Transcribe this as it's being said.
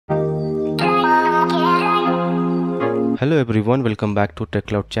Hello everyone, welcome back to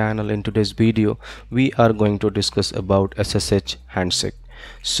TechCloud channel. In today's video we are going to discuss about SSH Handshake.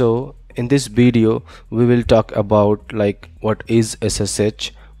 So in this video we will talk about like what is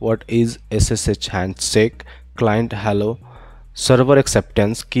SSH, what is SSH Handshake, client hello, server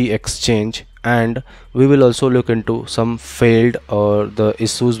acceptance, key exchange, and we will also look into some failed or the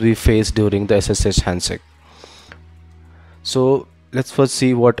issues we face during the SSH Handshake. So let's first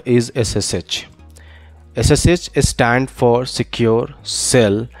see what is SSH. SSH stands for Secure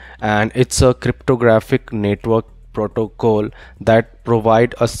Shell, and it's a cryptographic network protocol that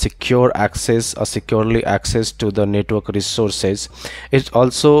provide a securely access to the network resources. It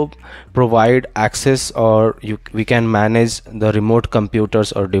also provide access or we can manage the remote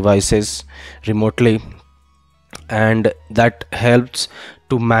computers or devices remotely, and that helps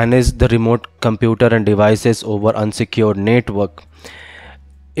to manage the remote computer and devices over unsecured network.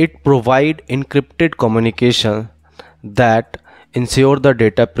 It provides encrypted communication that ensure the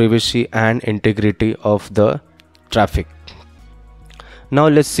data privacy and integrity of the traffic. Now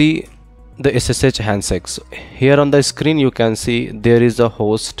let's see the SSH handshakes. Here on the screen you can see there is a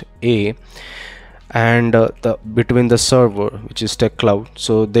host A and between the server, which is TechCloud.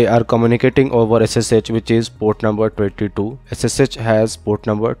 So they are communicating over SSH, which is port number 22. SSH has port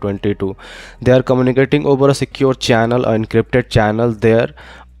number 22. They are communicating over a secure channel, an encrypted channel. There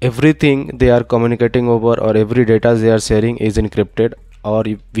everything they are communicating over or every data they are sharing is encrypted, or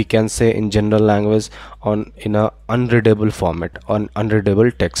we can say in general language in a unreadable format, on unreadable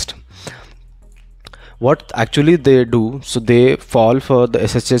text. What actually they do, so they fall for the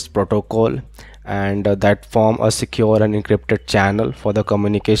SSH protocol, and that form a secure and encrypted channel for the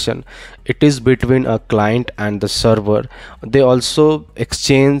communication. It is between a client and the server. They also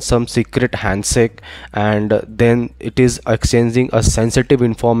exchange some secret handshake, and then it is exchanging a sensitive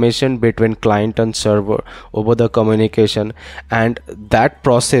information between client and server over the communication, and that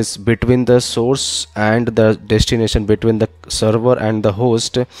process between the source and the destination, between the server and the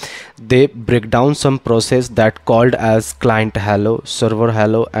host, they break down some process that called as client hello, server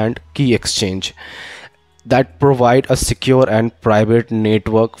hello, and key exchange that provide a secure and private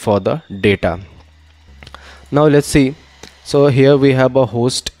network for the data. Now let's see. So here we have a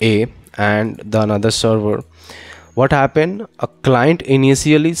host A and the another server. What happened? A client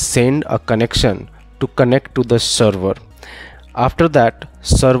initially send a connection to connect to the server. After that,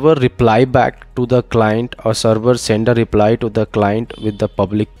 server reply back to the client, or server send a reply to the client with the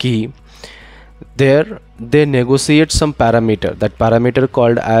public key. There they negotiate some parameter, that parameter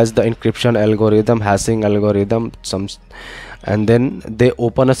called as the encryption algorithm, hashing algorithm, and then they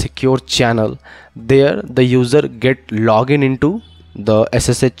open a secure channel. There the user get login into the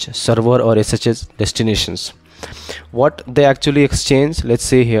SSH server or SSH destinations. What they actually exchange, let's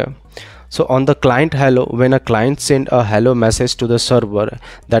see here. So on the client hello, when a client send a hello message to the server,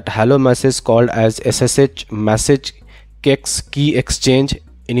 that hello message called as SSH message key exchange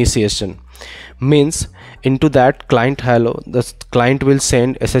initiation, means into that client hello the client will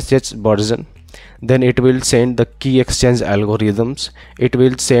send SSH version, then it will send the key exchange algorithms, it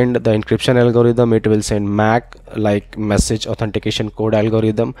will send the encryption algorithm, it will send MAC like message authentication code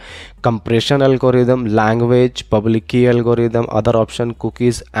algorithm, compression algorithm, language, public key algorithm, other option,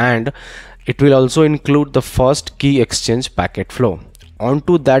 cookies, and it will also include the first key exchange packet flow.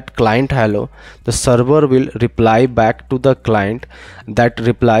 Onto that client hello, the server will reply back to the client, that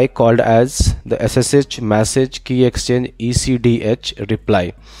reply called as the SSH message key exchange ECDH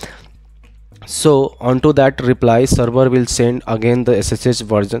reply. So onto that reply, server will send again the SSH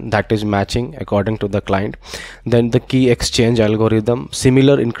version that is matching according to the client, then the key exchange algorithm,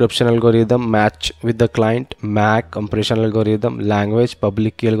 similar encryption algorithm match with the client, MAC, compression algorithm, language,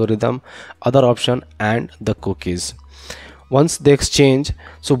 public key algorithm, other option, and the cookies. Once they exchange,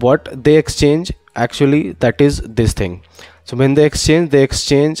 so what they exchange actually, that is this thing. So when they exchange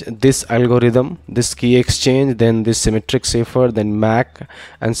this algorithm, this key exchange, then this symmetric cipher, then MAC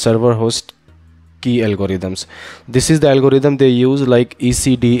and server host key algorithms. This is the algorithm they use, like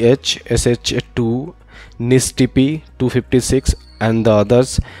ECDH, SH2, NISTP 256 and the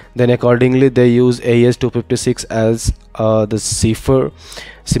others. Then accordingly they use AES256 as the cipher,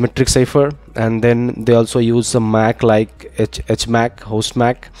 symmetric cipher, and then they also use some MAC like HMAC, host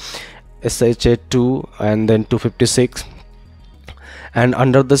MAC, SH2 and then 256, and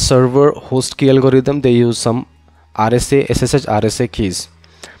under the server host key algorithm they use some RSA, SSH RSA keys.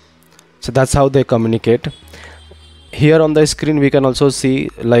 So that's how they communicate. Here on the screen we can also see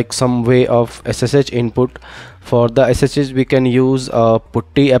like some way of SSH input. For the SSH we can use a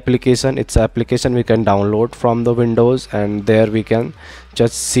Putty application. It's an application we can download from the Windows, and there we can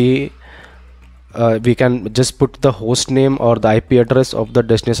just see we can just put the host name or the IP address of the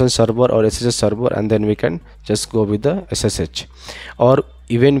destination server or SSH server, and then we can just go with the SSH. Or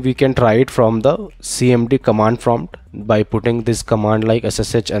even we can try it from the CMD command prompt by putting this command like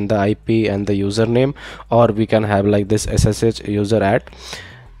SSH and the IP and the username, or we can have like this SSH user at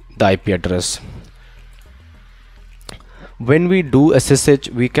the IP address. When we do SSH,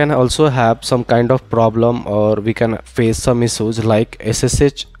 we can also have some kind of problem, or we can face some issues like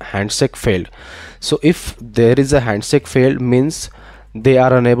SSH handshake failed. So if there is a handshake failed, means they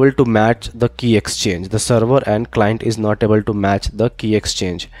are unable to match the key exchange. The server and client is not able to match the key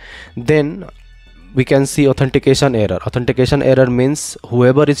exchange. Then we can see authentication error. Authentication error means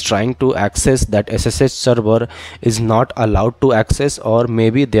whoever is trying to access that SSH server is not allowed to access, or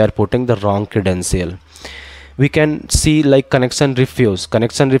maybe they are putting the wrong credential. We can see like connection refuse.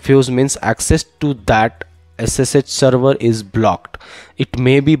 Connection refuse means access to that SSH server is blocked. It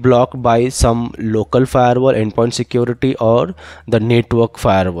may be blocked by some local firewall, endpoint security, or the network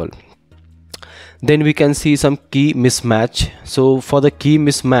firewall. Then we can see some key mismatch. So for the key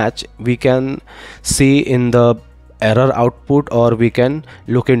mismatch, we can see in the error output, or we can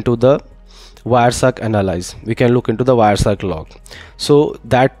look into the Wireshark analyze. We can look into the Wireshark log. So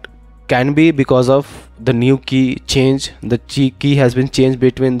that can be because of the new key change. The key has been changed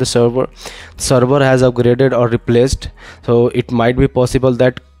between the server has upgraded or replaced. So it might be possible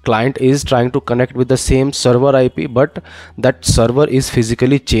that client is trying to connect with the same server IP, but that server is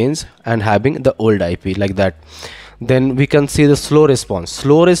physically changed and having the old IP like that. Then we can see the slow response.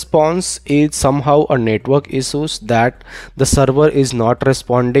 Slow response is somehow a network issues, that the server is not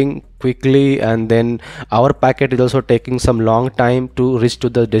responding quickly, and then our packet is also taking some long time to reach to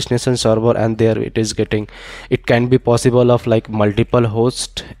the destination server, and there it is getting, it can be possible of like multiple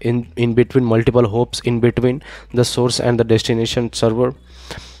hosts in between, multiple hops in between the source and the destination server.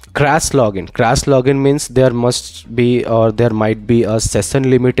 Crash login means there must be, or there might be a session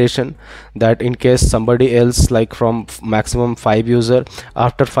limitation, that in case somebody else, like from maximum 5 user,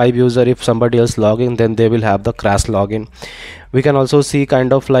 after 5 user if somebody else login, then they will have the crash login. We can also see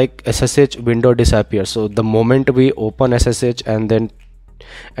kind of like SSH window disappear. So the moment we open SSH and then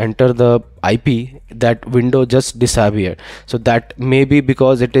enter the IP, that window just disappear. So that may be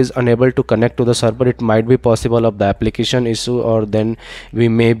because it is unable to connect to the server. It might be possible of the application issue, or then we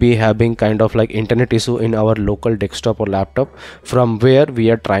may be having kind of like internet issue in our local desktop or laptop from where we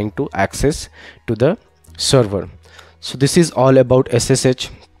are trying to access to the server. So this is all about SSH.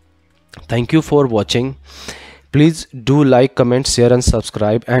 Thank you for watching. Please do like, comment, share and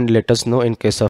subscribe, and let us know in case of